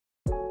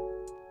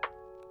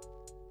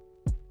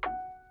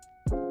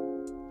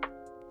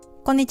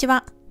こんにち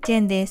は、ジェ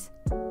ーンです。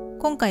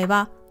今回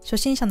は初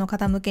心者の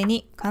方向け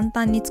に簡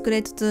単に作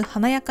れつつ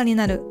華やかに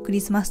なるクリ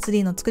スマスツ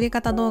リーの作り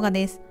方動画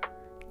です。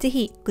ぜ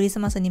ひクリス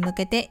マスに向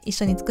けて一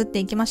緒に作って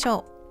いきまし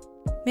ょ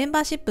う。メンバ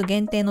ーシップ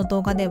限定の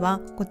動画では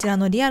こちら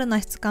のリアルな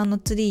質感の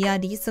ツリーや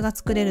リースが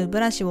作れるブ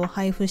ラシを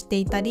配布して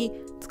いたり、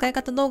使い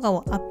方動画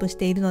をアップし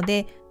ているの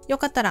で、よ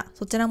かったら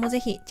そちらもぜ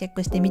ひチェッ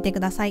クしてみてく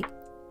ださい。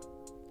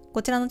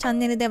こちらのチャン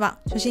ネルでは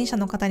初心者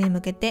の方に向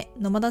けて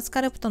ノマダス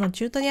カルプトの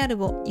チュートリア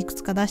ルをいく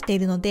つか出してい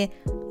るので、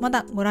ま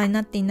だご覧に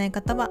なっていない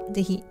方は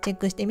ぜひチェッ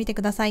クしてみて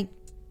ください。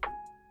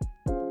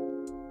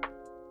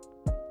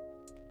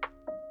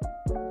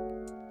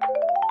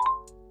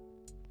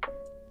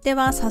で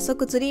は早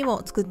速ツリー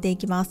を作ってい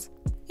きます。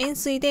円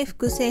錐で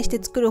複製し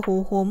て作る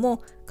方法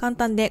も簡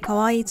単で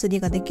可愛いツリー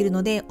ができる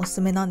のでおす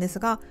すめなんです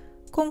が、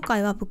今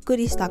回はぷっく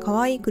りした可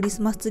愛いクリ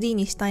スマスツリー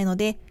にしたいの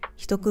で、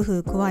一工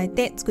夫加え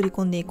て作り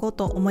込んでいこう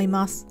と思い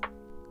ます。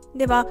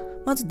では、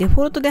まずデ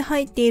フォルトで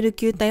入っている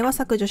球体は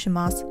削除し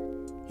ます。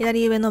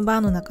左上のバー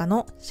の中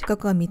の四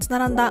角が3つ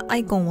並んだア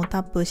イコンを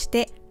タップし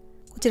て、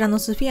こちらの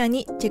スフィア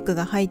にチェック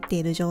が入って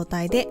いる状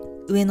態で、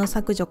上の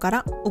削除か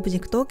らオブジ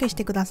ェクトを消し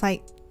てくださ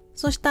い。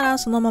そしたら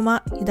そのま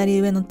ま左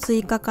上の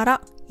追加か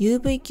ら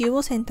UV 球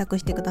を選択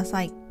してくだ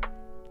さい。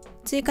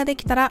追加で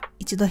きたら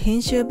一度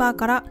編集バー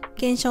から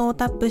検証を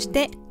タップし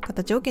て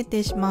形を決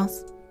定しま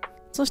す。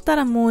そした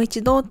らもう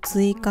一度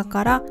追加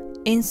から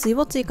円錐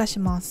を追加し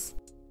ます。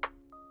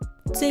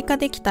追加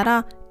できた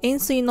ら円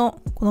錐の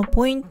この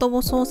ポイント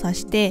を操作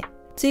して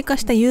追加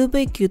した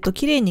UV 球と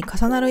きれいに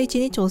重なる位置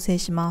に調整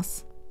しま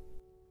す。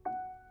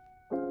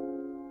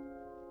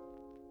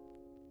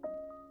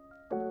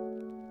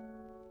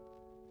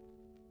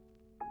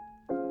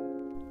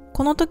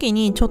この時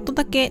にちょっと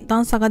だけ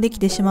段差ができ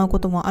てしまうこ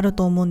ともある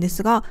と思うんで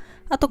すが、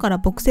後から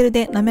ボクセル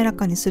で滑ら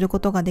かにするこ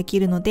とができ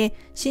るので、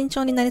慎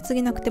重になりす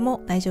ぎなくて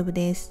も大丈夫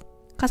です。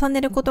重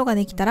ねることが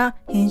できたら、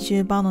編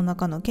集バーの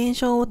中の検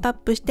証をタッ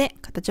プして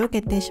形を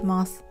決定し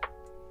ます。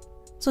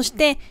そし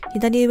て、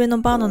左上の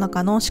バーの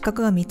中の四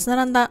角が3つ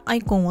並んだア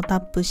イコンをタ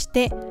ップし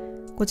て、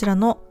こちら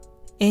の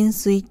円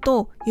錐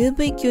と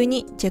UV 球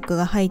にチェック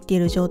が入ってい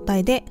る状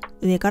態で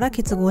上から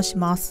結合し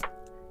ます。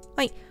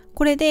はい。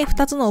これで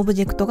2つのオブ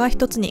ジェクトが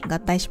1つに合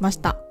体しまし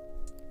た。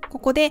こ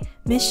こで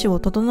メッシュを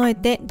整え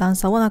て段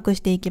差をなくし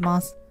ていきま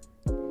す。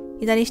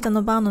左下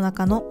のバーの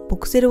中のボ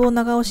クセルを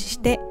長押しし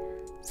て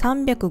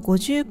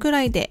350く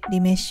らいでリ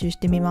メッシュし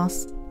てみま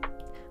す。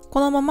こ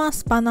のまま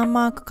スパナ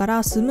マークか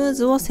らスムー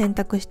ズを選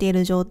択してい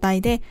る状態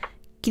で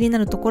気にな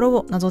るところ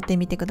をなぞって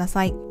みてくだ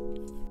さい。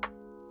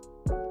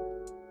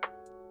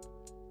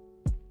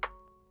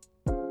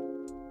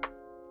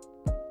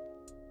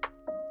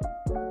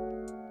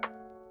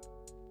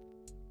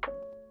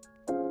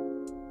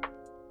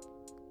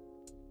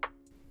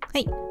は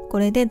い、こ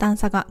れで段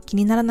差が気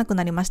にならなく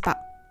なりました。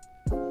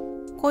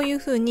こういう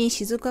風に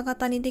雫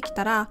型にでき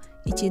たら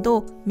一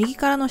度右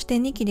からの視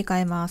点に切り替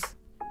えます。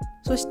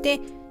そして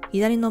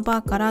左の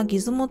バーからギ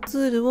ズモツ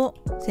ールを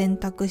選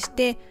択し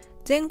て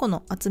前後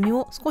の厚み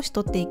を少し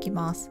取っていき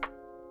ます。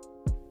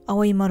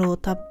青い丸を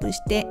タップし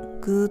て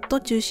ぐーっ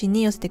と中心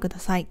に寄せてくだ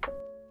さい。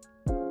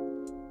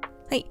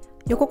はい、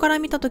横から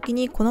見た時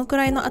にこのく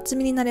らいの厚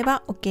みになれ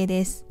ば OK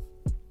です。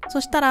そ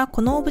したら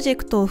このオブジェ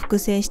クトを複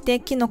製して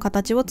木の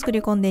形を作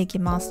り込んでいき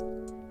ます。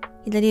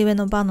左上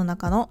のバーの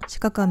中の四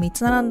角が3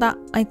つ並んだ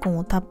アイコン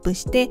をタップ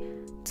して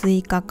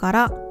追加か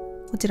ら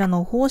こちら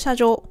の放射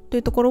状とい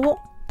うところを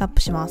タッ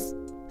プします。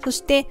そ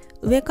して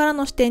上から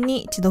の視点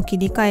に一度切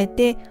り替え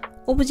て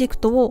オブジェク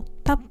トを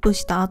タップ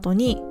した後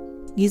に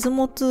ギズ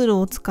モツール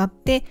を使っ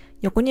て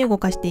横に動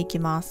かしていき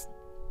ます。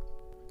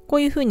こ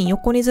ういう風に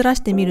横にずら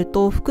してみる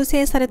と複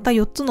製された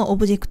4つのオ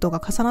ブジェクト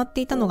が重なっ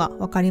ていたのが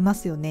わかりま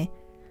すよね。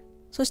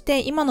そし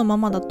て今のま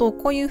まだと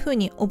こういう風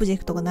にオブジェ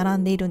クトが並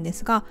んでいるんで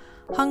すが、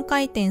半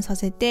回転さ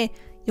せて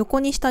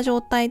横にした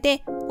状態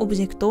でオブ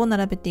ジェクトを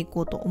並べてい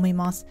こうと思い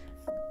ます。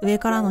上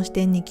からの視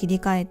点に切り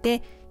替え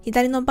て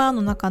左のバー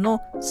の中の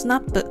ス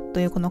ナップ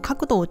というこの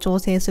角度を調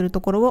整すると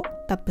ころを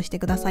タップして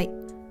ください。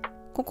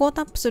ここを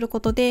タップするこ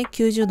とで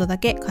90度だ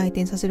け回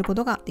転させるこ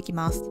とができ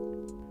ます。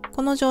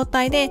この状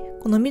態で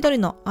この緑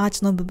のアー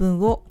チの部分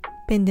を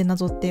ペンでな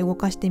ぞって動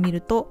かしてみ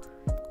ると、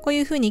こう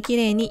いう風に綺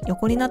麗に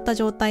横になった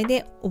状態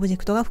でオブジェ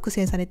クトが複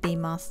製されてい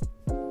ます。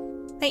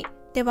はい。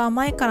では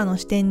前からの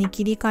視点に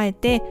切り替え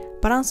て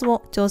バランス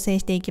を調整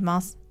していき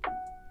ます。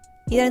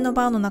左の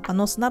バーの中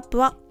のスナップ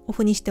はオ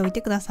フにしておい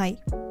てくださ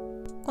い。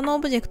このオ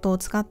ブジェクトを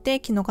使って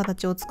木の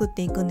形を作っ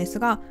ていくんです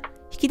が、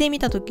引きで見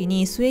た時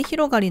に末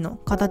広がりの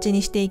形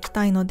にしていき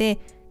たいので、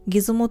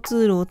ギズモツ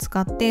ールを使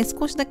って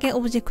少しだけオ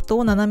ブジェクト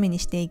を斜めに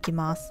していき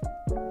ます。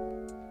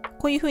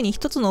こういう風に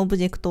一つのオブ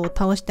ジェクトを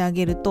倒してあ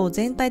げると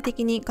全体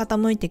的に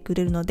傾いてく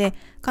れるので、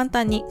簡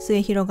単に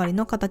末広がり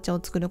の形を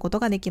作ること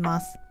ができ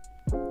ます。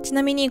ち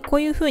なみにこ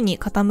ういう風に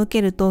傾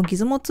けるとギ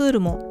ズモツー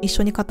ルも一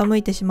緒に傾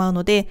いてしまう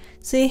ので、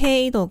水平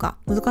移動が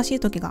難しい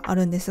時があ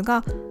るんです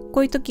が、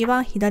こういう時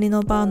は左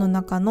のバーの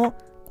中の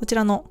こち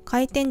らの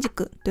回転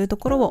軸というと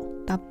ころを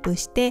タップ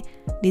して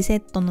リセッ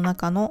トの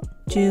中の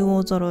中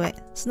央揃え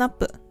スナッ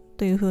プ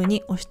という風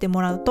に押して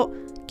もらうと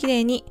き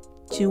れいに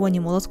中央に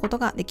戻すこと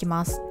ができ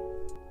ます。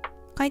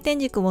回転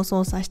軸を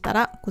操作した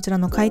ら、こちら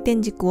の回転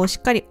軸をし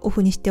っかりオ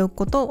フにしておく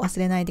ことを忘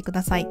れないでく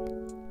ださい。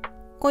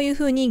こういう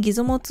風にギ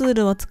ズモツー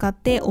ルを使っ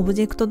てオブ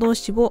ジェクト同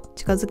士を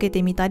近づけ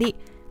てみたり、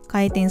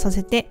回転さ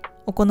せて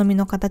お好み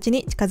の形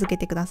に近づけ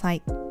てくださ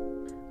い。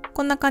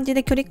こんな感じ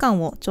で距離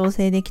感を調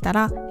整できた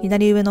ら、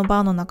左上のバ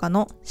ーの中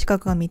の四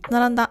角が3つ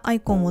並んだアイ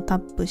コンをタッ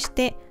プし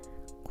て、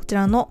こち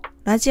らの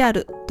ラジア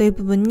ルという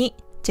部分に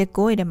チェッ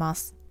クを入れま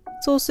す。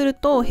そうする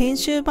と編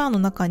集バーの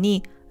中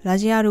にラ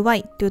ジアル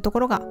Y というと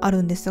ころがあ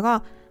るんです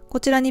が、こ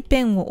ちらに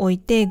ペンを置い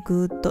て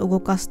ぐーっと動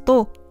かす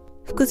と、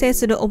複製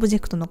するオブジェ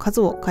クトの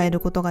数を変える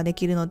ことがで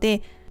きるの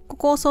で、こ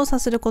こを操作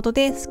すること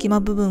で隙間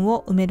部分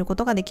を埋めるこ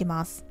とができ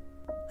ます。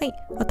はい、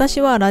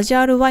私はラジ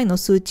アル Y の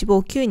数値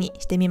を9に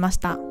してみまし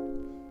た。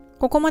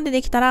ここまで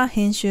できたら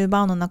編集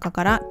バーの中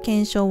から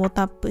検証を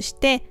タップし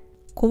て、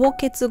個々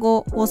結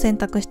合を選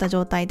択した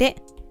状態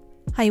で、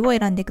はいを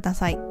選んでくだ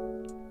さい。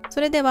そ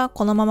れでは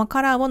このまま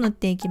カラーを塗っ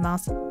ていきま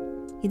す。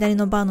左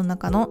のバーの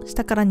中の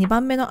下から2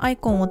番目のアイ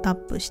コンをタッ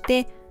プし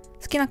て、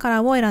好きなカ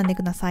ラーを選んで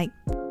ください。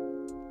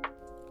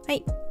は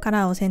い、カ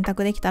ラーを選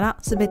択できたら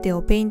すべて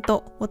をペイン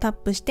トをタッ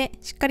プして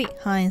しっかり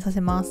反映させ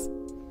ます。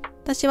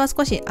私は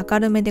少し明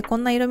るめでこ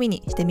んな色味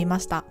にしてみま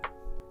した。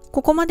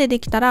ここまで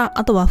できたら、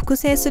あとは複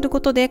製する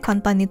ことで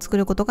簡単に作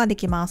ることがで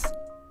きます。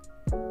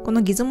こ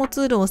のギズモ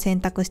ツールを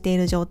選択してい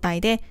る状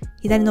態で、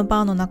左の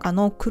バーの中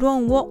のクロー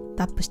ンを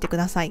タップしてく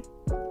ださい。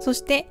そ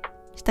して、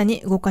下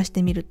に動かし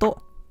てみると、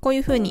こうい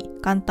う風に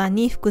簡単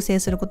に複製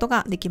すること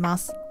ができま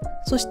す。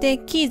そして、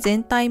キー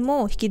全体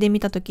も引きで見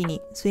たとき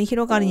に末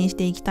広がりにし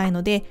ていきたい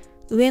ので、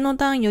上の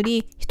段よ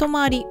り一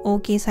回り大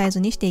きいサイズ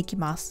にしていき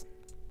ます。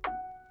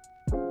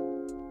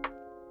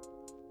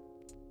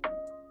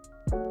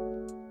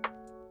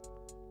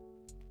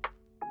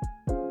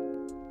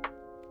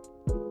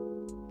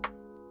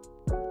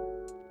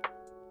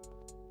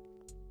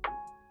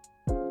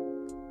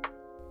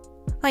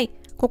はい、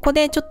ここ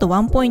でちょっとワ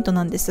ンポイント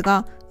なんです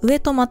が、上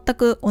と全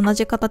く同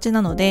じ形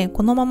なので、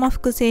このまま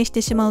複製し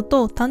てしまう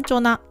と単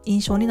調な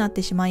印象になっ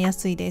てしまいや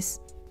すいで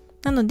す。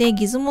なので、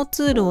ギズモ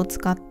ツールを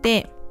使っ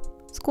て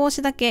少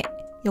しだけ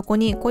横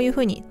にこういう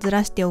風にず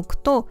らしておく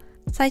と、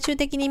最終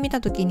的に見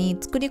た時に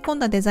作り込ん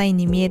だデザイン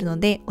に見えるの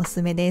でおす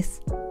すめで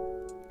す。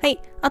はい、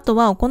あと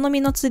はお好み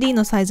のツリー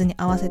のサイズに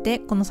合わせて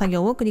この作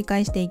業を繰り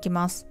返していき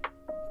ます。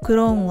ク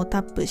ローンを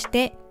タップし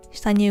て、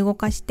下に動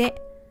かし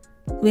て、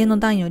上の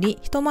段より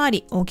一回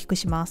り大きく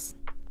します。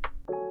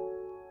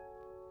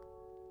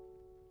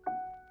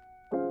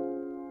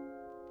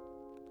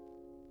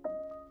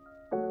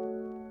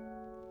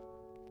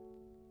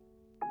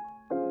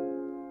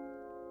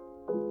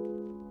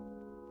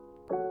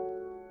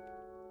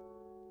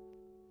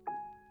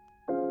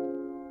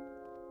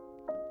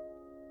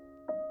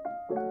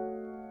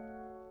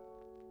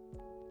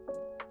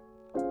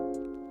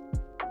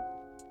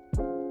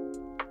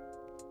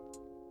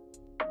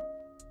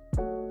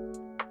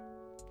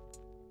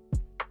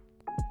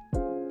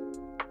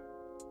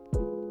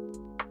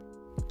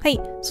はい。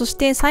そし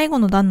て最後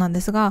の段なんで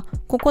すが、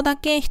ここだ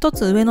け一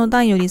つ上の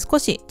段より少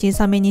し小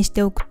さめにし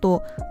ておく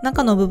と、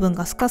中の部分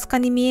がスカスカ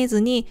に見えず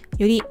に、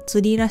より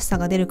ツリーらしさ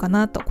が出るか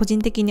なと個人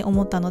的に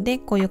思ったので、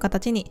こういう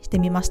形にして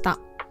みました。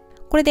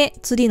これで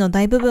ツリーの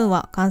大部分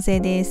は完成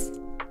です。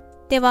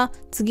では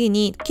次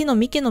に木の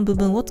幹の部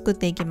分を作っ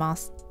ていきま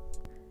す。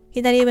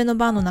左上の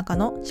バーの中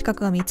の四角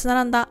が3つ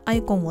並んだア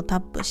イコンをタッ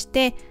プし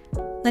て、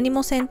何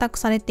も選択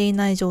されてい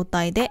ない状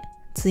態で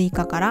追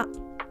加から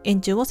円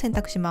柱を選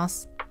択しま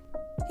す。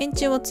円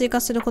柱を追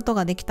加すること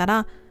ができた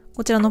ら、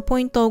こちらのポ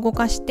イントを動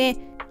かして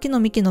木の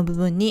幹の部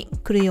分に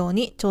来るよう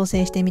に調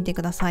整してみて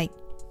ください。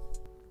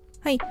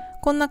はい、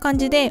こんな感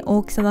じで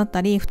大きさだっ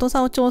たり太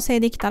さを調整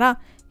できたら、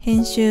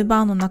編集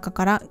バーの中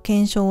から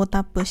検証を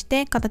タップし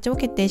て形を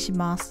決定し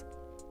ます。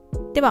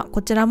では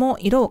こちらも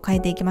色を変え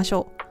ていきまし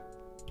ょ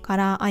う。カ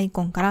ラーアイ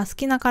コンから好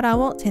きなカラー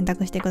を選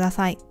択してくだ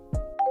さい。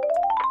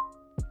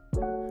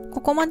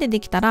ここまでで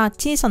きたら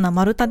小さな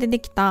丸太でで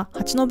きた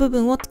鉢の部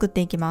分を作っ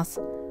ていきま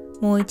す。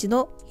もう一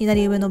度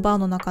左上のバー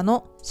の中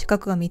の四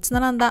角が3つ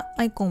並んだ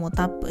アイコンを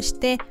タップし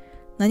て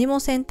何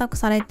も選択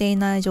されてい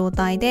ない状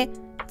態で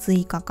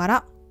追加か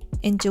ら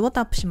円柱を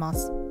タップしま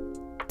す。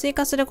追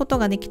加すること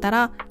ができた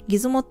らギ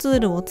ズモツー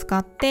ルを使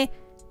って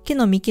木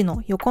の幹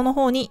の横の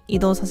方に移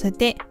動させ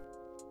て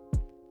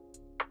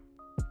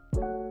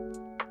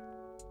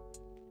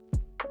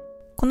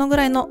このぐ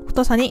らいの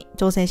太さに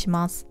調整し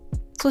ます。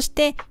そし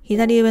て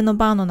左上の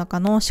バーの中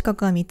の四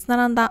角が3つ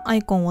並んだア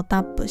イコンを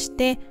タップし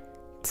て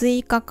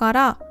追加か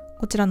ら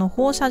こちらの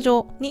放射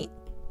状に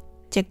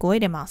チェックを入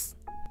れます。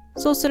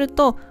そうする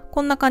と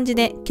こんな感じ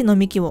で木の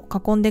幹を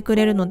囲んでく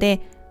れるの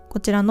で、こ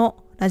ちらの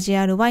ラジ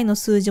アル Y の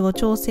数字を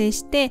調整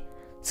して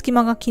隙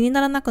間が気に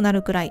ならなくな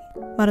るくらい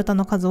丸太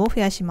の数を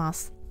増やしま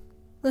す。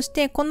そし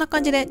てこんな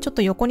感じでちょっ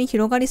と横に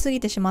広がりす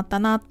ぎてしまった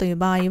なという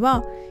場合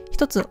は、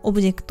一つオ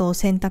ブジェクトを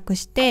選択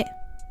して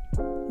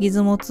ギ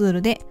ズモツー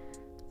ルで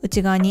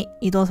内側に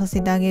移動さ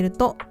せてあげる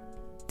と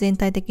全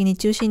体的に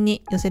中心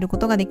に寄せるこ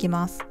とができ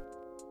ます。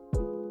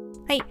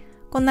はい、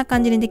こんな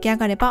感じに出来上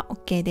がれば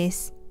OK で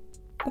す。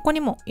ここ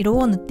にも色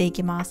を塗ってい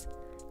きます。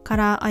カ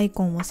ラーアイ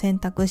コンを選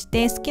択し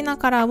て好きな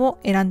カラーを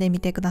選んでみ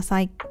てくだ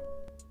さい。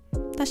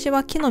私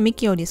は木の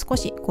幹より少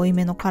し濃い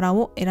めのカラー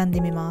を選ん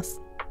でみま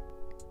す。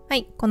は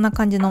い、こんな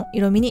感じの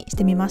色味にし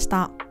てみまし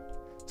た。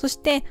そし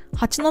て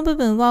鉢の部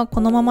分はこ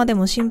のままで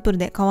もシンプル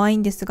で可愛い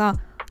んですが、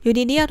よ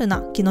りリアル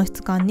な木の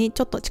質感に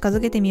ちょっと近づ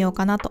けてみよう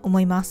かなと思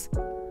います。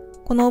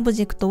このオブ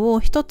ジェクトを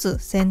一つ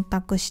選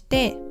択し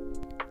て、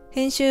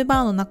編集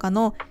バーの中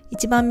の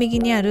一番右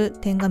にある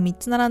点が3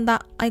つ並ん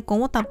だアイコ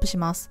ンをタップし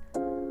ます。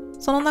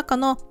その中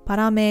のパ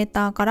ラメー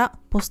ターから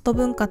ポスト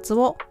分割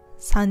を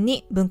3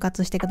に分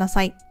割してくだ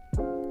さい。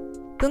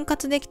分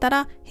割できた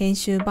ら編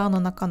集バーの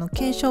中の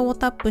検証を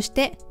タップし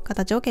て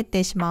形を決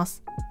定しま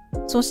す。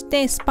そし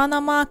てスパナ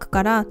マーク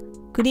から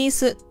クリー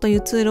スとい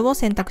うツールを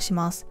選択し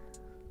ます。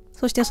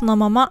そしてその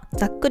まま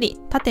ざっくり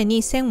縦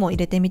に線を入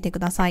れてみてく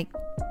ださい。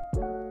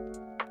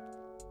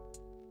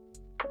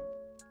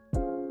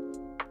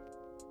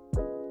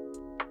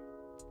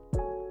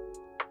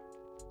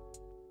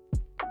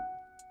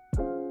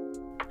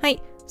は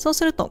い、そう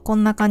するとこ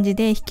んな感じ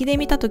で引きで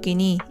見た時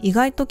に意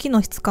外と木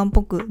の質感っ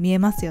ぽく見え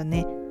ますよ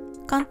ね。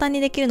簡単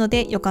にできるの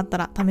でよかった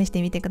ら試し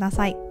てみてくだ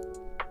さい。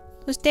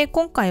そして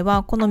今回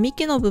はこの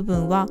幹の部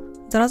分は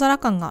ザラザラ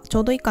感がち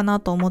ょうどいいかな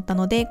と思った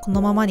のでこ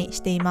のままに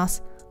していま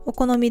す。お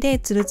好みで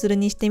ツルツル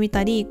にしてみ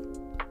たり、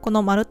こ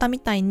の丸太み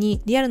たい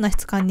にリアルな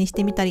質感にし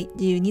てみたり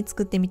自由に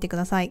作ってみてく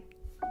ださい。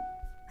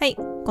はい、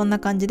こんな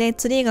感じで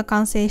ツリーが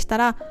完成した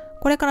ら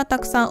これからた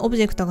くさんオブ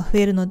ジェクトが増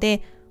えるの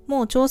で、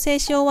もう調整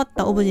し終わっ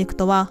たオブジェク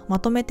トはま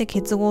とめて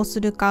結合す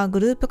るかグ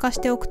ループ化し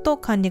ておくと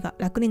管理が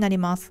楽になり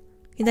ます。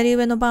左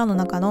上のバーの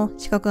中の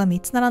四角が3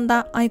つ並ん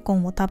だアイコ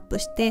ンをタップ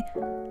して、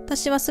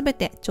私はすべ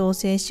て調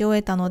整し終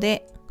えたの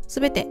で、す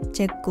べて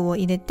チェックを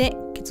入れて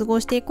結合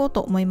していこう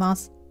と思いま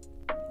す。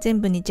全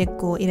部にチェッ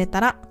クを入れた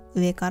ら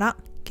上から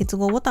結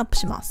合をタップ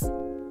します。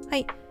は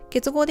い、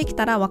結合でき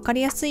たら分か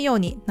りやすいよう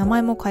に名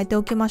前も変えて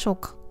おきましょう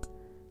か。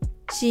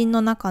シーン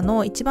の中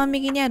の一番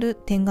右にある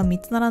点が3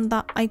つ並ん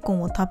だアイコ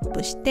ンをタッ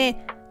プして、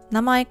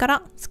名前か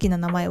ら好きな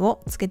名前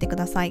をつけてく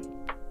ださい。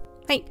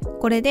はい、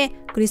これで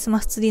クリス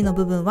マスツリーの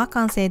部分は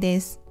完成で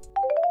す。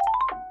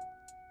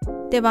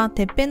では、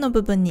てっぺんの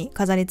部分に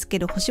飾り付け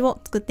る星を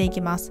作ってい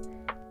きます。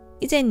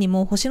以前に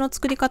も星の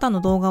作り方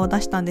の動画を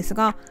出したんです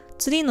が、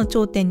ツリーの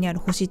頂点にある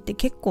星って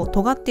結構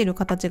尖っている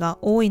形が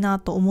多いな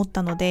と思っ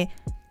たので、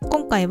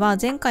今回は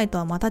前回と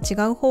はまた違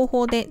う方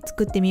法で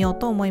作ってみよう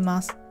と思い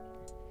ます。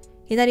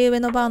左上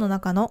のバーの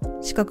中の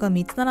四角が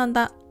3つ並ん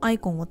だアイ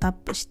コンをタッ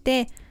プし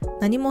て、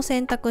何も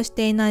選択し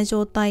ていない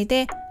状態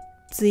で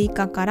追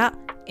加から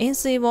円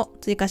錐を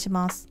追加し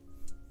ます。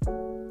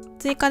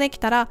追加でき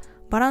たら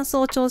バランス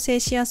を調整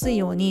しやすい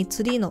ように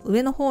ツリーの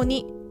上の方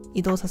に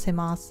移動させ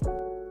ます。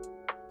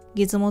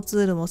ギズモツ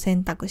ールを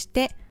選択し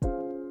て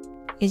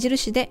矢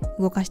印で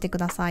動かしてく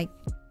ださい。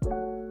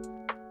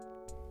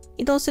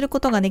移動するこ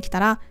とができた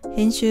ら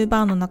編集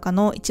バーの中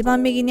の一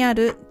番右にあ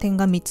る点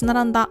が3つ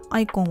並んだア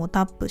イコンを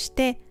タップし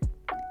て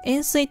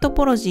円錐ト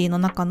ポロジーの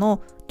中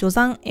の序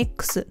算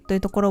X とい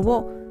うところ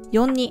を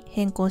4に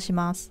変更し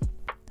ます。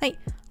はい、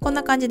こん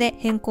な感じで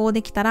変更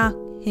できたら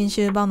編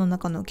集バーの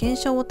中の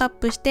検証をタッ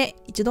プして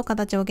一度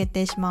形を決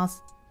定しま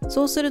す。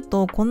そうする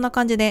とこんな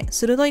感じで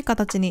鋭い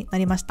形にな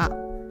りました。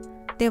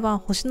では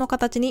星の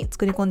形に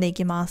作り込んでい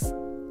きます。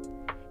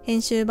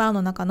編集バー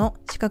の中の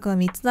四角が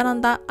3つ並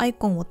んだアイ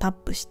コンをタッ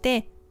プし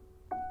て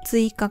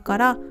追加か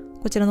ら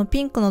こちらの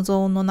ピンクの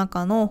ゾーンの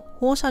中の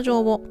放射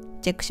状を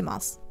チェックし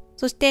ます。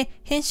そして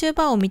編集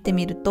バーを見て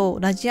みると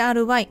ラジア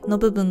ル Y の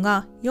部分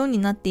が4に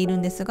なっている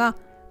んですが、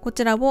こ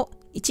ちらを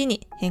1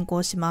に変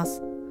更しま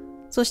す。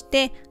そし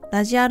て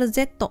ラジアル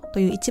Z と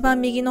いう一番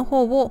右の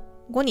方を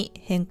5に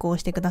変更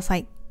してくださ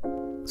い。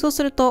そう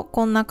すると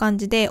こんな感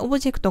じでオブ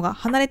ジェクトが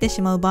離れて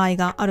しまう場合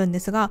があるんで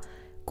すが、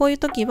こういう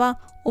時は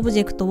オブ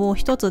ジェクトを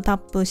一つタッ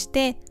プし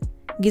て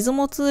ギズ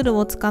モツール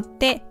を使っ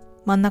て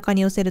真ん中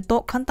に寄せる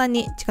と簡単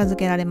に近づ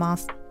けられま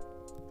す。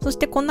そし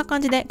てこんな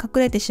感じで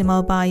隠れてしま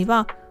う場合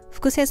は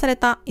複製され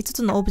た5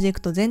つのオブジェ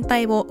クト全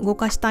体を動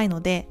かしたい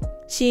ので、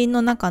シーン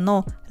の中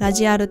のラ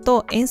ジアル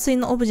と円錐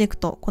のオブジェク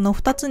ト、この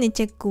2つに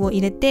チェックを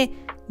入れて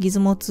ギズ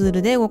モツー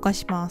ルで動か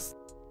します。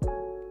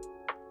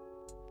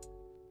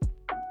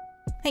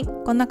はい、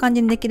こんな感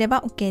じにできれ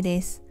ば OK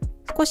です。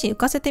少し浮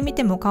かせてみ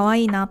ても可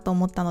愛いなと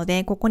思ったの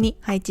でここに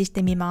配置し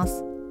てみま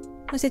す。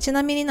そしてち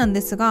なみになん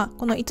ですが、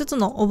この5つ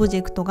のオブジ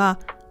ェクトが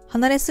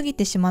離れすぎ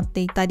てしまっ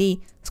ていた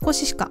り少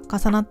ししか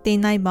重なってい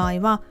ない場合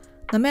は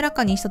滑ら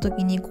かにした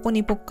時にここ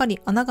にぽっかり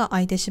穴が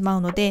開いてしま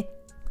うので、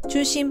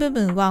中心部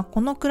分はこ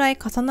のくらい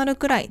重なる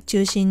くらい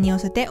中心に寄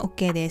せて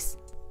OK です。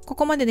こ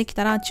こまででき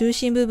たら中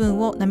心部分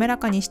を滑ら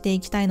かにしてい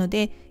きたいの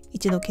で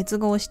一度結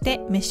合して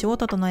メッシュを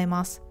整え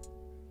ます。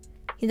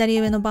左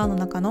上のバーの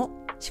中の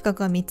四角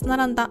が3つ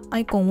並んだア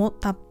イコンを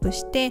タップ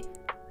して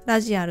ラ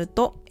ジアル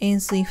と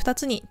円錐2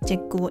つにチェ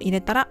ックを入れ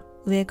たら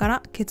上か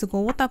ら結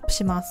合をタップ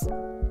します。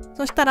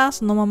そしたら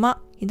そのま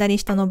ま左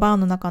下のバー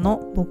の中の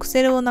ボク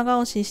セルを長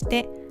押しし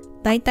て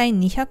だいたい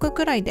200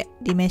くらいで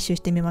リメッシュし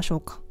てみましょ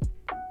うか。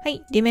は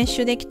い、リメッ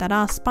シュできた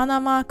らスパナ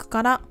マーク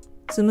から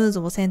スムーズ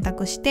を選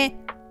択して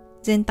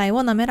全体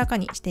を滑らか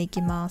にしてい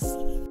きます。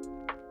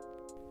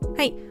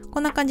はい、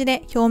こんな感じ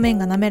で表面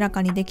が滑ら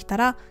かにできた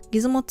ら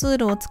ギズモツー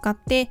ルを使っ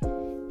て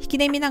引き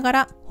で見なが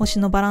ら星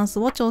のバランス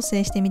を調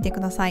整してみてく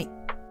ださい。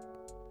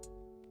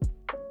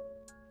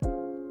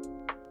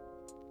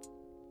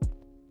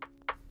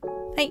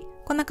はい、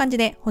こんな感じ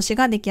で星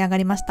が出来上が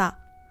りました。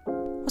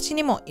星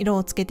にも色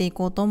をつけてい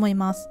こうと思い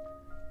ます。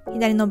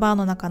左のバー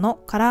の中の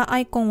カラーア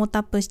イコンを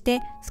タップして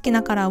好き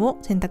なカラーを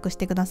選択し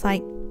てくださ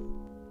い。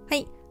は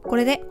い、こ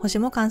れで星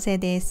も完成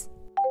です。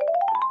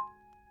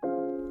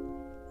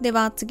で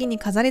は次に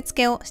飾り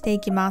付けをしてい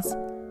きます。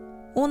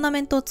オーナ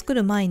メントを作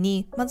る前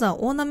に、まず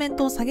はオーナメン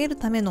トを下げる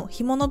ための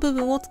紐の部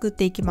分を作っ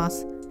ていきま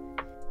す。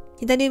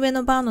左上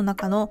のバーの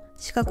中の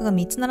四角が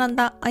3つ並ん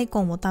だアイ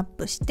コンをタッ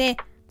プして、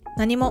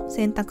何も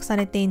選択さ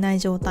れていない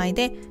状態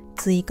で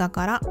追加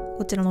から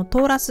こちらのト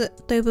ーラス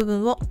という部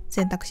分を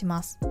選択し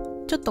ます。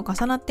ちょっと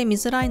重なって見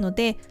づらいの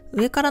で、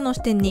上からの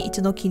視点に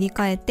一度切り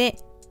替えて、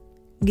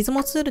ギズ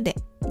モツールで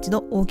一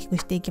度大きく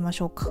していきま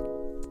しょうか。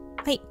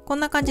はい、こん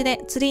な感じ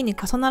でツリーに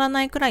重なら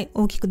ないくらい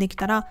大きくでき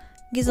たら、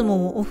ギズ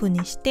モをオフ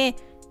にして、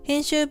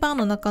編集バー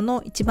の中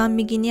の一番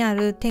右にあ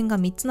る点が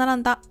3つ並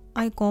んだ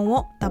アイコン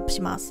をタップ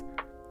します。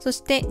そ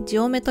してジ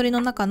オメトリ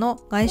の中の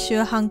外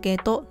周半径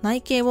と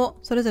内径を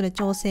それぞれ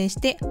調整し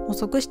て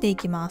細くしてい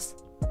きます。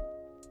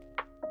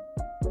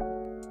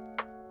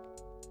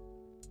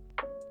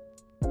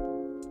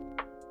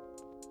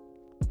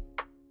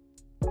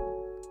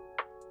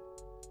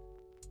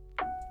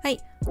はい、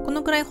こ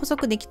のくらい細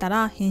くできた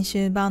ら編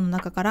集バーの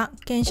中から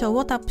検証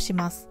をタップし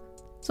ます。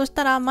そし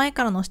たら前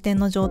からの視点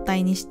の状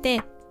態にし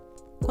て、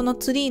この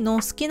ツリー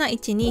の好きな位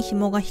置に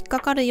紐が引っか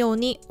かるよう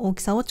に大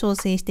きさを調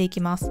整してい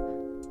きます。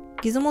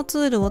ギズモツ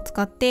ールを使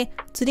って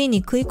ツリーに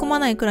食い込ま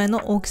ないくらい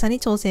の大きさ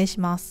に調整し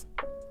ます。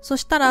そ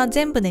したら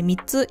全部で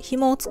3つ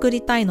紐を作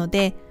りたいの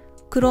で、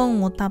クロー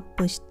ンをタッ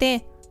プし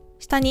て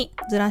下に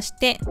ずらし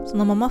てそ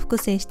のまま複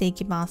製してい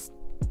きます。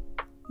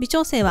微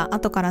調整は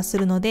後からす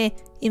るので、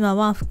今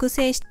は複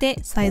製して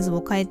サイズ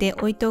を変えて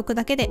置いておく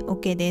だけで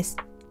OK です。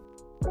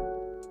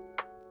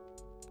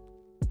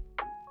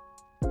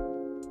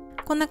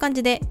こんな感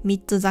じで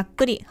3つざっ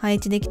くり配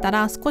置できた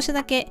ら少し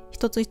だけ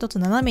一つ一つ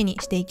斜めに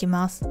していき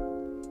ます。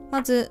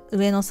まず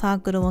上のサー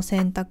クルを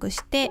選択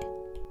して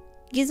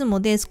ギズモ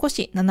で少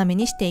し斜め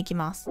にしていき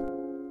ます。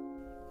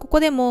ここ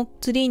でも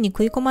ツリーに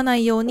食い込まな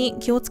いように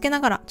気をつけな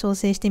がら調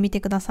整してみ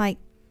てください。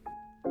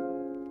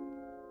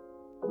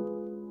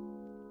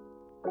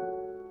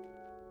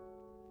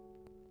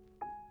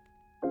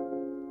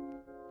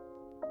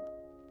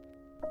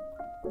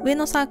上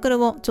のサーク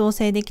ルを調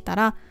整できた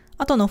ら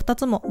あとの2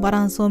つもバ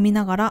ランスを見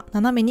ながら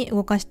斜めに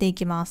動かしてい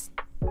きます。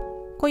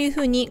こういう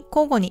風に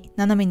交互に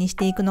斜めにし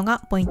ていくの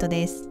がポイント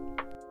です。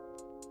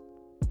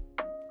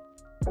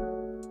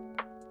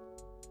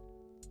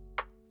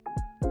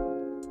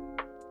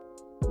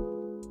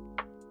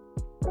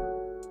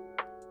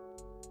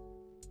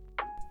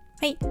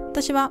はい、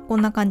私はこ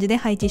んな感じで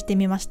配置して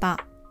みました。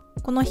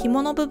この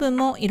紐の部分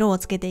も色を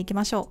つけていき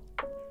ましょう。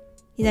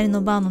左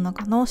のバーの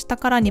中の下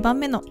から2番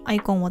目のアイ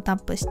コンをタ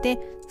ップして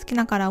好き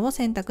なカラーを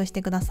選択し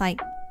てください。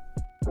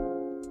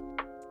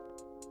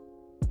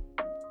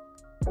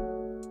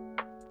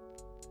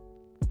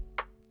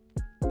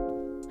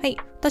はい、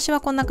私は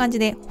こんな感じ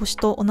で星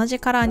と同じ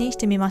カラーにし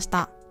てみまし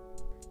た。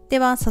で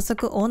は早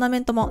速オーナメ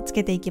ントもつ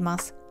けていきま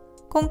す。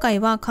今回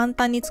は簡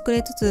単に作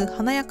れつつ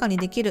華やかに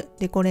できる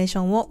デコレーシ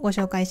ョンをご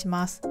紹介し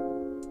ます。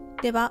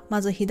では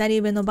まず左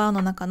上のバー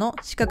の中の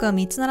四角が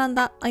3つ並ん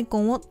だアイコ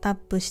ンをタッ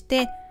プし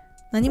て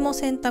何も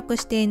選択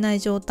していない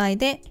状態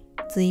で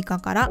追加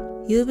から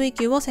UV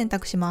球を選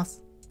択しま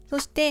す。そ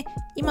して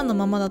今の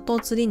ままだと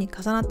ツリーに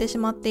重なってし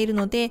まっている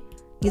ので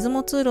ギズ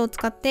モツールを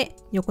使って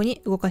横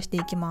に動かして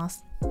いきま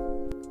す。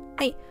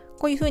はい、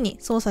こういう風に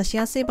操作し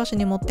やすい場所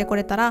に持ってこ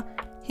れたら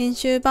編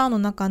集バーの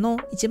中の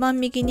一番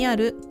右にあ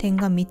る点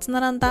が3つ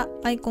並んだ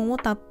アイコンを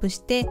タップし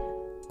て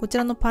こち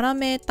らのパラ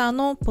メータ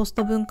のポス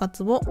ト分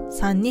割を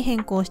3に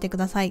変更してく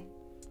ださい。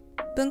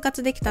分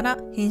割できたら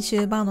編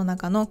集バーの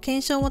中の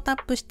検証をタ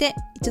ップして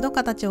一度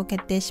形を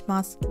決定し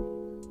ます。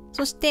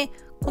そして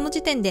この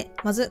時点で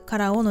まずカ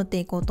ラーを塗って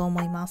いこうと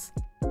思います。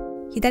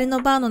左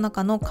のバーの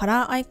中のカ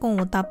ラーアイコン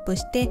をタップ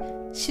して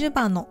シル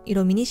バーの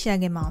色味に仕上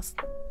げます。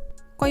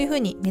こういう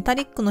風にメタ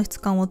リックの質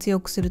感を強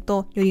くする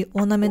とよりオ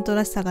ーナメント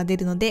らしさが出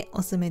るので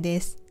おすすめ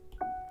です。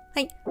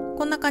はい、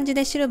こんな感じ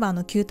でシルバー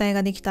の球体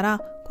ができた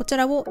らこち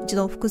らを一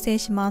度複製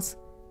します。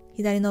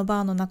左の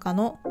バーの中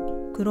の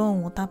クロー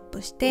ンをタッ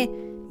プして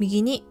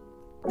右に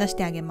出し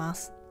てあげま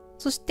す。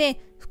そし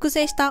て複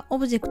製したオ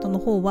ブジェクトの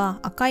方は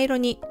赤色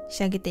に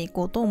仕上げてい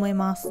こうと思い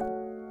ます。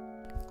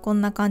こ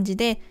んな感じ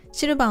で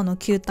シルバーの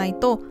球体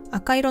と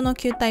赤色の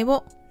球体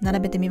を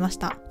並べてみまし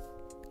た。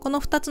この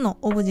2つの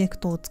オブジェク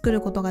トを作る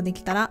ことがで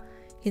きたら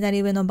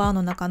左上のバー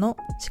の中の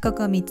四角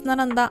が3つ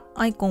並んだ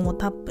アイコンを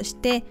タップし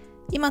て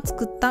今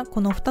作ったこ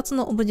の2つ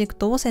のオブジェク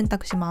トを選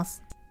択しま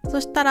す。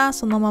そしたら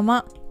そのま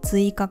ま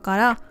追加か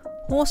ら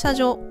放射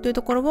状という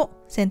ところを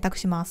選択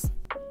します。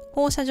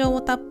放射状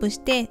をタップ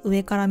して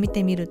上から見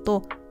てみる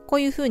とこ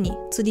ういう風に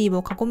ツリー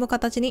を囲む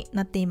形に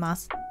なっていま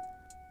す。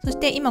そし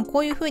て今こ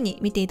ういう風に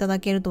見ていただ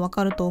けるとわ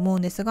かると思う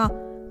んですが、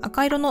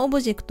赤色のオ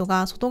ブジェクト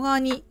が外側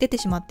に出て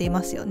しまってい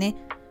ますよね。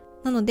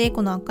なので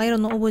この赤色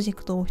のオブジェ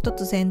クトを一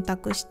つ選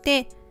択し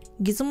て、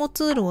ギズモ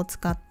ツールを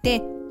使っ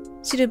て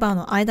シルバー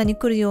の間に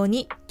来るよう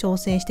に調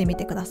整してみ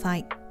てくださ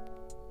い。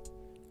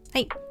は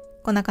い、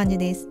こんな感じ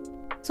です。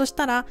そし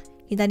たら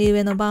左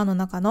上のバーの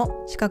中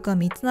の四角が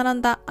3つ並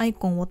んだアイ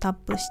コンをタッ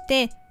プし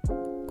て、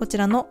こち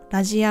らの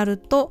ラジアル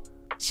と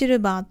シル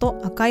バー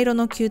と赤色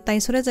の球体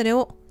それぞれ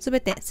をす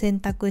べて選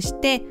択し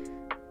て、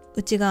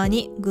内側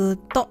にぐーっ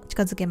と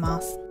近づけ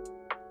ます。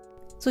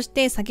そし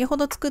て先ほ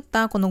ど作っ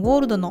たこのゴ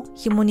ールドの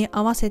紐に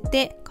合わせ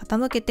て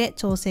傾けて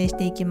調整し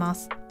ていきま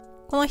す。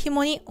この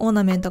紐にオー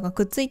ナメントが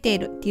くっついてい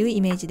るっていう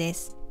イメージで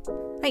す。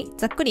はい、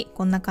ざっくり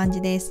こんな感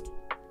じです。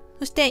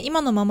そして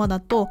今のままだ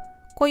と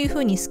こういう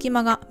風に隙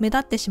間が目立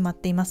ってしまっ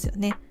ていますよ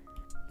ね。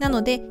な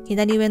ので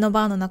左上の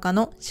バーの中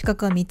の四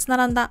角が3つ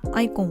並んだ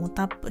アイコンを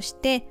タップし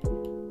て、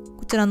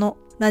こちらの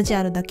ラジ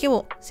アルだけ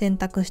を選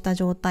択した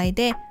状態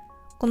で、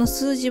この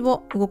数字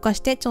を動かし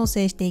て調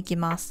整していき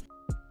ます。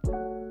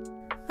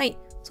はい、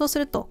そうす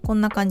るとこん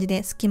な感じ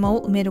で隙間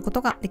を埋めるこ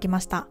とができま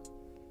した。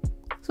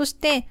そし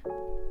て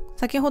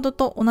先ほど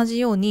と同じ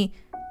ように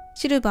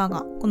シルバー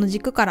がこの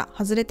軸から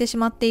外れてし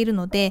まっている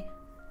ので、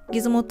ギ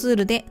ズモツー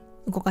ルで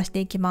動かして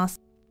いきます。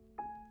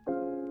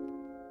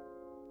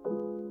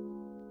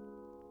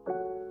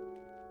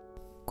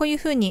こういう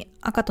風に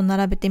赤と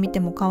並べてみて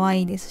も可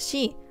愛いです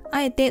し、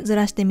あえてず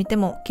らしてみて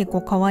も結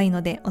構可愛い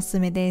のでおすす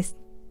めです。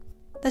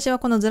私は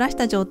このずらし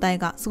た状態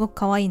がすごく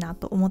可愛いな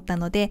と思った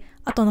ので、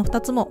あとの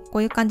2つもこ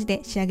ういう感じで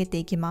仕上げて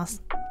いきま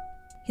す。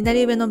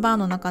左上のバー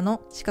の中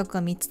の四角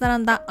が3つ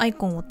並んだアイ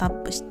コンをタ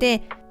ップし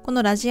て、こ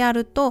のラジア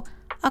ルと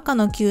赤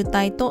の球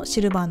体と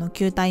シルバーの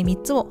球体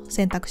3つを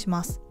選択し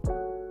ます。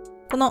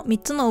この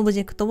3つのオブ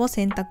ジェクトを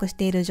選択し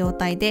ている状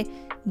態で、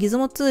ギズ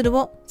モツール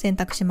を選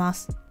択しま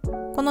す。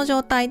この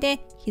状態で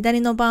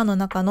左のバーの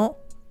中の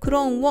ク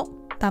ローンを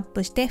タッ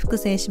プして複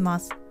製しま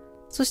す。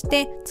そし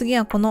て次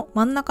はこの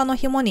真ん中の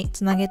紐に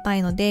つなげた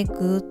いので、ぐ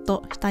ーっ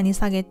と下に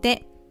下げ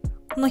て、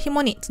この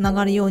紐につな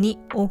がるように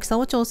大きさ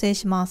を調整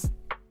します。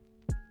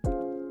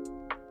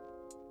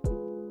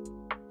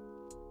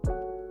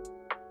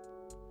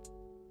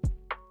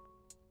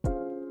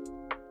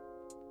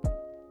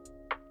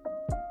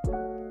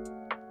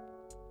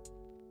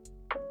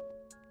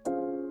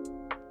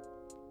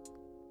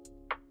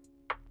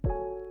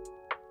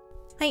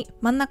はい、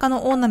真ん中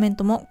のオーナメン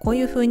トもこう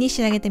いう風に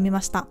仕上げてみ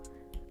ました。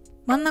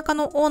真ん中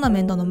のオーナ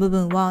メントの部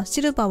分は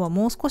シルバーは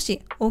もう少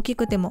し大き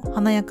くても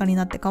華やかに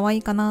なって可愛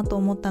いかなと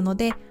思ったの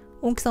で、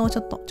大きさをち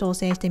ょっと調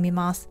整してみ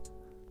ます。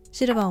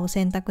シルバーを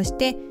選択し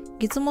て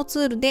ギズモツ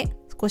ールで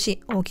少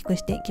し大きく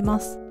していきま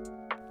す。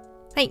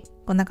はい、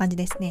こんな感じ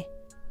ですね。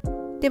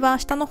では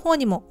下の方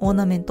にもオー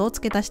ナメントを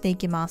付け足してい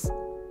きます。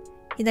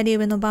左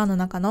上のバーの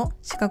中の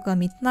四角が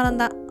3つ並ん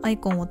だアイ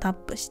コンをタッ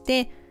プし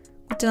て、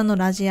こちらの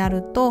ラジア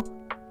ルと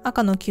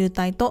赤の球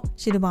体と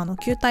シルバーの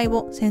球体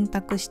を選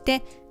択し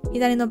て、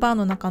左のバー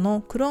の中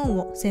のクローン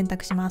を選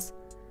択します。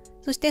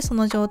そしてそ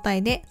の状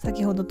態で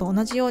先ほどと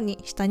同じように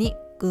下に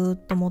ぐー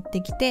っと持っ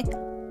てきて、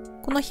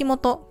この紐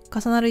と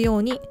重なるよ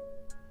うに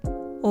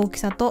大き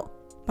さと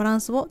バラン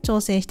スを調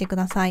整してく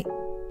ださい。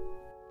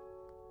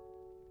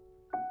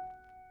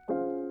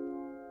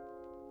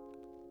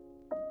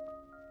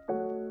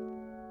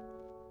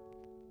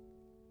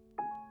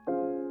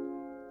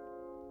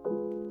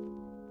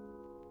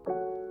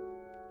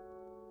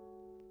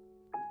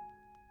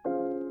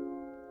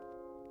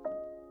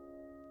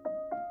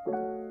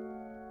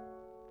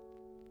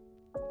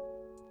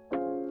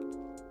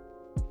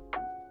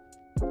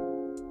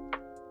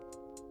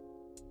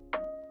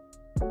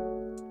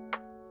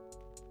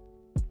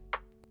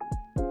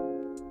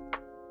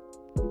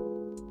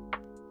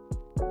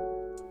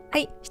は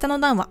い、下の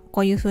段は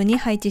こういう風に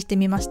配置して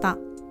みました。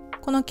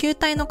この球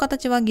体の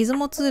形はギズ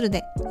モツール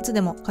でいつ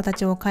でも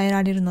形を変え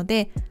られるの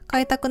で、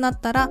変えたくなっ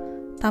たら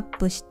タッ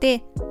プし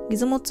てギ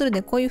ズモツール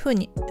でこういう風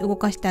に動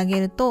かしてあげ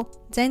ると、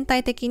全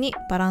体的に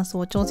バランス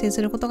を調整す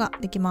ることが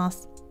できま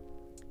す。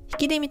引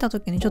きで見た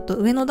時にちょっと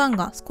上の段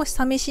が少し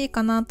寂しい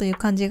かなという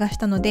感じがし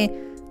たので、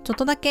ちょっ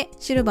とだけ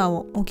シルバー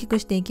を大きく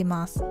していき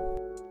ます。は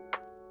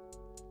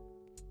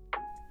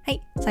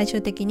い、最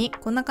終的に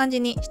こんな感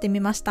じにしてみ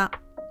ました。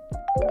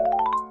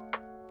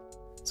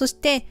そし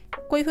て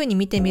こういう風に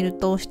見てみる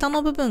と下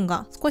の部分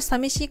が少し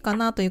寂しいか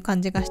なという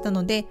感じがした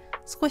ので、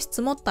少し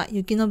積もった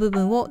雪の部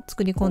分を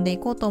作り込んでい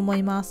こうと思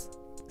います。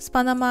ス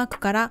パナマーク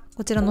から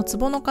こちらの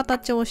壺の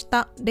形をし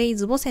たレイ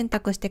ズを選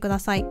択してくだ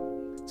さい。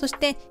そし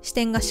て視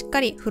点がしっか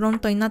りフロン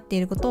トになって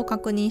いることを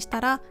確認し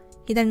たら、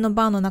左の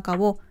バーの中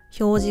を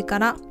表示か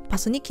らパ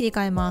スに切り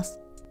替えます。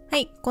は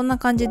い、こんな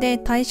感じで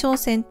対称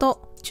線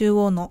と中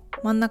央の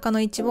真ん中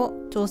の位置を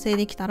調整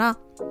できたら、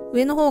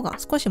上の方が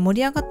少し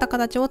盛り上がった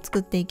形を作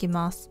っていき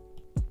ます。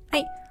は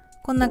い、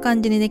こんな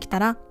感じにできた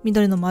ら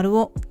緑の丸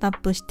をタッ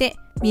プして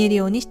見える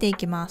ようにしてい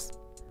きます。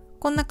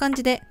こんな感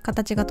じで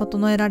形が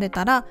整えられ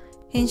たら、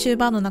編集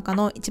バーの中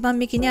の一番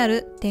右にあ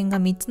る点が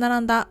3つ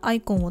並んだア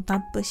イコンをタッ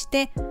プし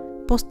て、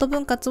ポスト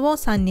分割を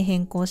3に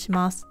変更し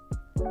ます。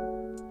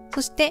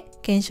そして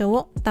検証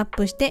をタッ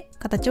プして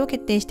形を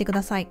決定してく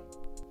ださい。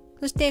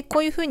そしてこ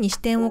ういう風に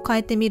視点を変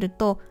えてみる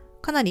と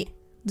かなり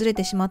ずれ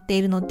てしまって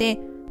いるので、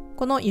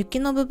この雪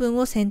の部分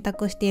を選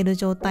択している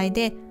状態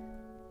で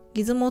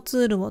ギズモツ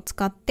ールを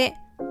使って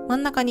真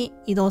ん中に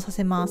移動さ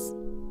せます。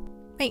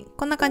はい、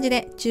こんな感じ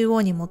で中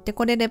央に持って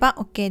これれば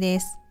OK で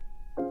す。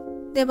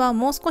では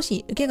もう少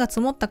し雪が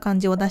積もった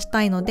感じを出し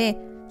たいので、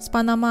ス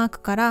パナマー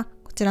クから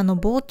こちらの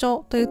膨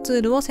張というツ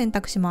ールを選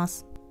択しま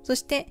す。そ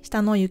して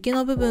下の雪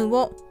の部分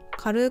を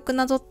軽く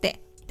なぞっ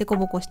てデコ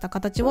ボコした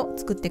形を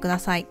作ってくだ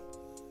さい。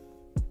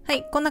は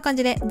い、こんな感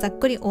じでざっ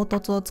くり凹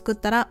凸を作っ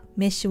たら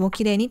メッシュを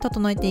きれいに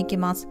整えていき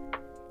ます。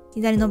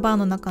左のバー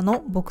の中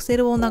のボクセ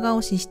ルを長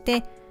押しし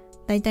て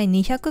だいたい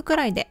200く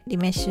らいでリ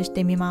メッシュし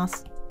てみま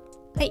す。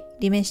はい、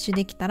リメッシュ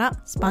できたら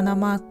スパナ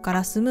マークか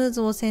らスムー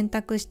ズを選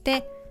択し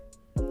て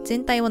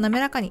全体を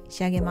滑らかに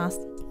仕上げます。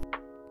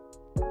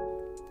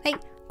はい、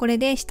これ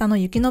で下の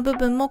雪の部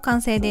分も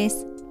完成で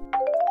す。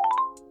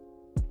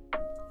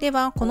で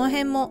はこの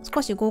辺も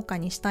少し豪華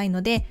にしたい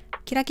ので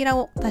キラキラ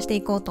を足して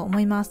いこうと思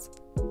います。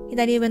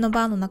左上の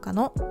バーの中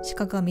の四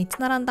角が3つ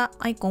並んだ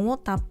アイコンを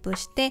タップ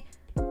して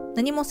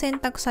何も選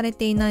択され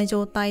ていない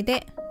状態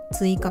で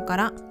追加か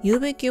ら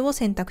UV 級を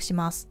選択し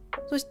ます。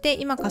そして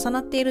今重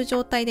なっている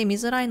状態で見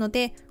づらいの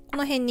でこ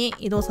の辺に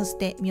移動させ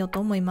てみようと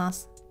思いま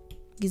す。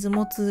ギズ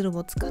モツール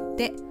を使っ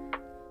て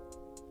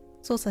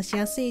操作し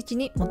やすい位置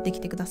に持って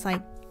きてくださ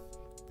い。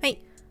はい、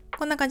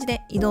こんな感じ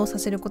で移動さ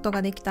せること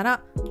ができた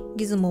ら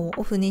ギズモを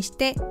オフにし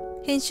て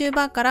編集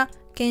バーから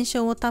検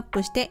証をタッ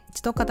プして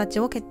一度形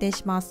を決定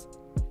します。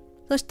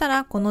そした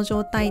らこの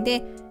状態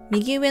で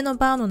右上の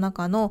バーの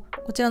中の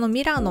こちらの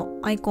ミラーの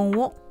アイコン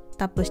を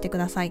タップしてく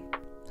ださい。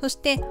そし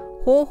て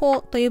方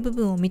法という部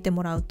分を見て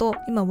もらうと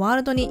今ワー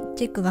ルドに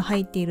チェックが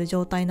入っている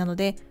状態なの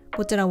で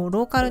こちらを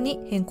ローカル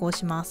に変更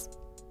します。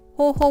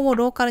方法を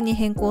ローカルに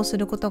変更す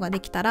ることがで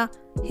きたら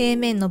平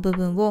面の部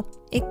分を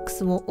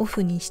X をオ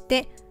フにし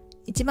て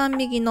一番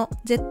右の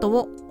Z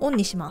をオン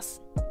にしま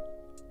す。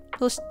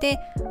そして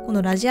こ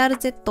のラジアル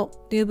Z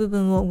という部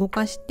分を動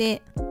かし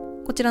て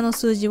こちらの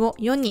数字を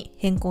4に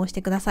変更し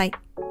てください。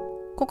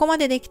ここま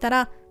でできた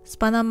らス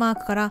パナマー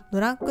クからド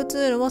ラッグツ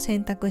ールを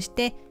選択し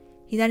て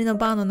左の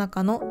バーの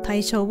中の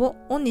対象を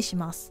オンにし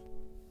ます。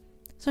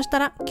そした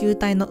ら球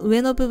体の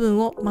上の部分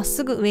をまっ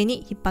すぐ上に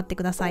引っ張って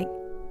ください。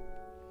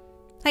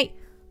はい、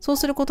そう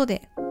すること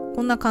で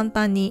こんな簡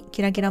単に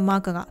キラキラマ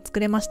ークが作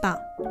れまし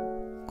た。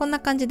こんな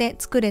感じで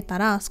作れた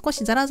ら少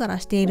しザラザラ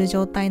している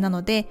状態な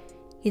ので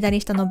左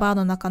下のバー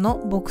の中の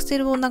ボクセ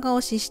ルを長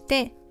押しし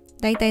て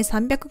だいたい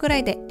300くら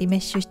いでリメッ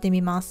シュして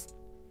みます。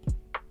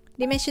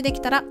リメッシュで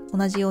きたら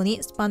同じよう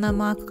にスパナ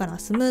マークから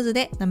スムーズ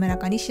で滑ら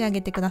かに仕上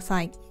げてくだ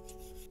さい。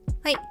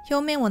はい、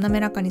表面を滑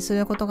らかにす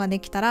ることがで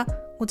きたら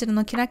こちら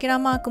のキラキラ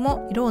マーク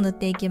も色を塗っ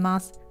ていき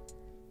ます。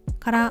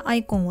カラーア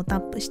イコンをタッ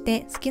プし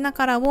て好きな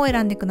カラーを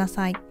選んでくだ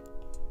さい。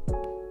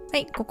は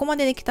い、ここま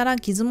でできたら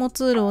ギズモ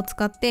ツールを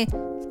使って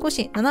少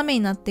し斜めに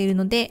なっている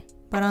ので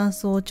バラン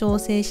スを調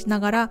整しな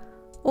がら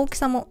大き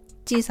さも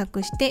小さ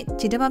くして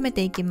散りばめ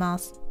ていきま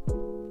す。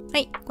は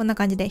い、こんな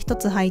感じで一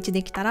つ配置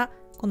できたら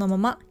このま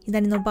ま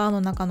左のバーの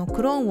中の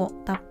クローンを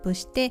タップ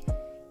して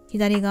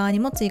左側に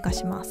も追加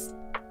します。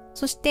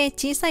そして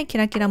小さいキ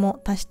ラキラも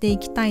足してい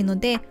きたいの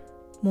で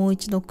もう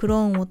一度クロ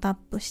ーンをタッ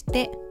プし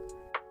て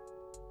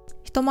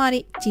一回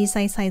り小さ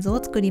いサイズ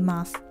を作り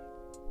ます。こ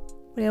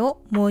れ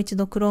をもう一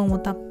度クローンを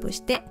タップ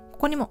してこ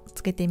こにも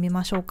つけてみ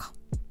ましょうか。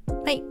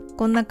はい、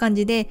こんな感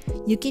じで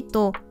雪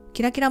と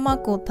キラキラマー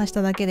クを足し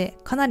ただけで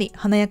かなり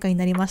華やかに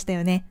なりました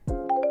よね。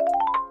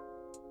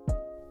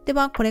で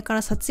はこれか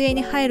ら撮影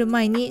に入る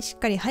前にしっ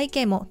かり背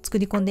景も作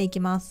り込んでいき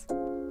ます。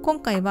今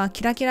回は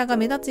キラキラが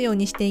目立つよう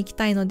にしていき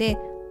たいので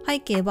背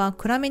景は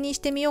暗めにし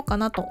てみようか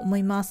なと思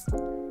います。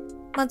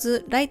ま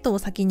ずライトを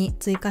先に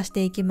追加し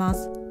ていきま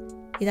す。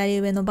左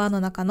上のバー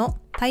の中の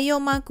太陽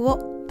マーク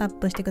をタッ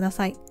プしてくだ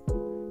さい。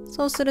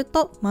そうする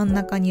と真ん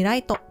中にラ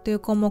イトという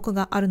項目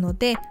があるの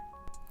で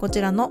こち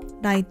らの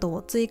ライト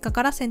を追加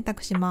から選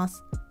択しま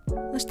す。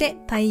そして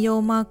太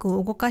陽マーク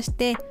を動かし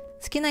て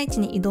好きな位置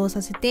に移動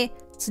させて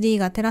ツリー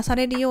が照らさ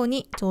れるよう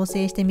に調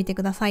整してみて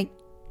ください。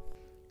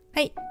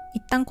はい、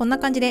一旦こんな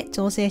感じで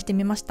調整して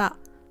みました。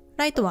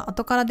ライトは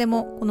後からで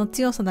もこの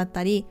強さだっ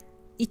たり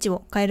位置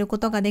を変えるこ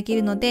とができ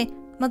るので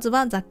まず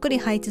はざっくり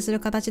配置する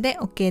形で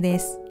OK で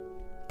す。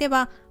で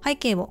は背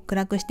景を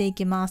暗くしてい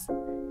きます。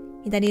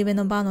左上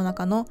のバーの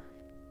中の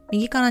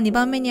右から2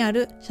番目にあ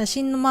る写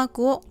真のマー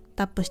クを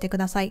タップしてく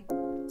ださい。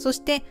そ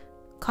して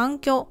環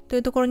境とい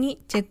うところ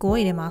にチェックを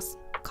入れます。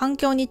環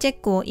境にチェ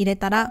ックを入れ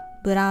たら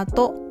ブラー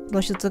と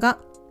露出が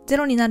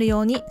0になる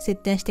ように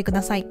設定してく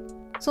ださい。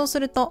そうす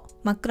ると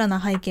真っ暗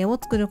な背景を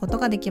作ること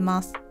ができ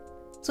ます。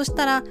そし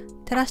たら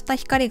照らした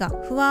光が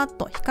ふわーっ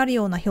と光る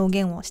ような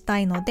表現をした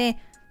いので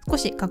少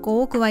し加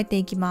工を加えて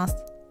いきます。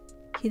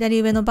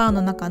左上のバー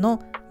の中の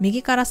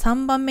右から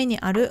3番目に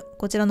ある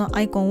こちらの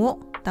アイコンを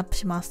タップ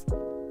します。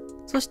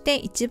そして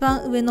一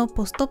番上の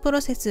ポストプ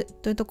ロセス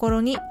というとこ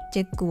ろに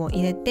チェックを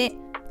入れて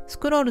ス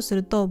クロールす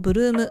るとブ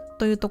ルーム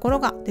というところ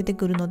が出て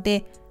くるの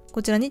で、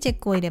こちらにチェッ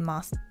クを入れ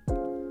ます。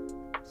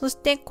そし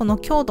てこの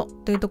強度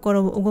というとこ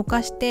ろを動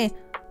かして、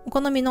お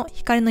好みの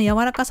光の柔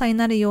らかさに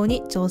なるよう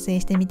に調整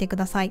してみてく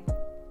ださい。こ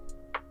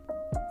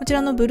ち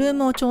らのブルー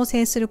ムを調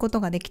整すること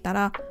ができた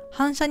ら、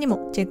反射に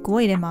もチェック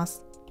を入れま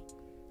す。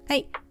は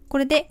い、こ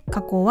れで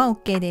加工は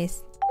OK で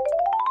す。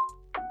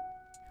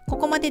こ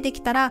こまでで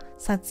きたら、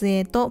撮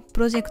影と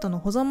プロジェクトの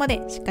保存ま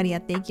でしっかりや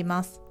っていき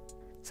ます。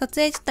撮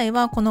影自体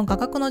はこの画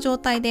角の状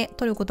態で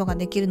撮ることが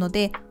できるの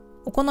で、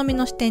お好み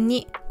の視点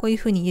にこういう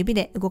風に指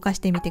で動かし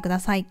てみてくだ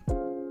さい。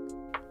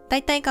だ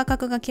いたい画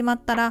角が決ま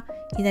ったら、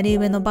左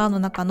上のバーの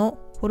中の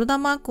フォルダ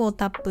マークを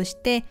タップし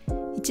て、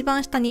一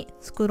番下に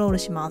スクロール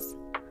します。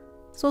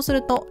そうす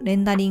ると、レ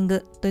ンダリン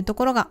グというと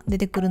ころが出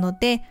てくるの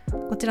で、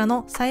こちら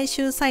の最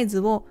終サイズ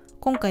を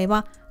今回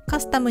はカ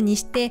スタムに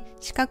して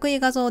四角い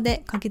画像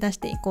で書き出し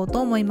ていこう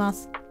と思いま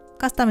す。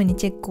カスタムに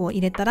チェックを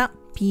入れたら、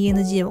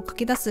PNG を書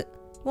き出す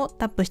を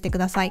タップしてく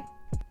ださい。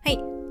はい。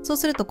そう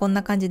するとこん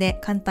な感じで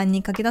簡単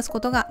に書き出すこ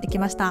とができ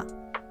ました。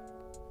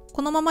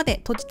このままで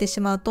閉じて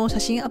しまうと写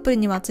真アプリ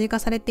には追加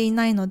されてい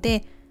ないの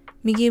で、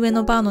右上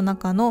のバーの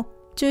中の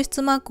抽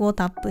出マークを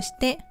タップし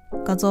て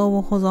画像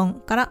を保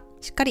存から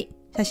しっかり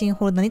写真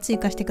フォルダに追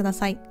加してくだ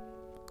さい。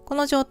こ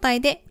の状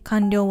態で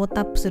完了を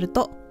タップする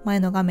と前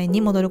の画面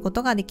に戻るこ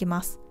とができ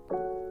ます。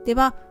で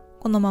は、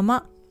このま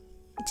ま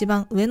一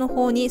番上の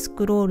方にス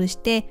クロールし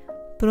て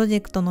プロジ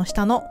ェクトの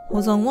下の保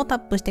存をタッ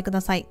プしてく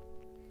ださい。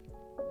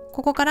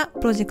ここから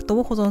プロジェクト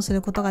を保存す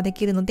ることがで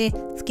きるので、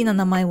好きな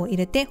名前を入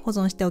れて保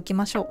存しておき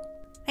ましょう。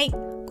はい。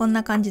こん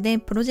な感じで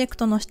プロジェク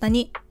トの下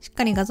にしっ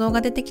かり画像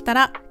が出てきた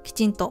ら、き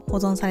ちんと保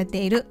存されて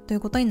いるという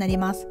ことになり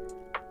ます。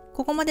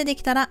ここまでで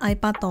きたら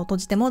iPad を閉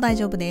じても大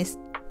丈夫です。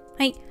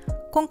はい。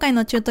今回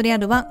のチュートリア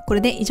ルはこ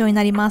れで以上に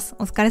なります。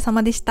お疲れ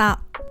様でし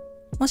た。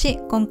もし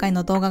今回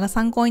の動画が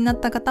参考になっ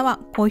た方は、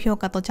高評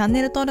価とチャン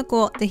ネル登録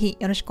をぜひ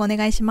よろしくお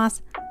願いしま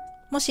す。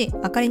もし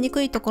分かりに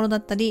くいところだ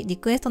ったりリ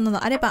クエストな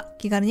どあれば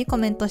気軽にコ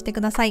メントして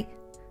ください。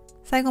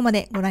最後ま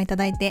でご覧いた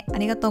だいてあ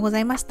りがとうござ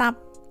いました。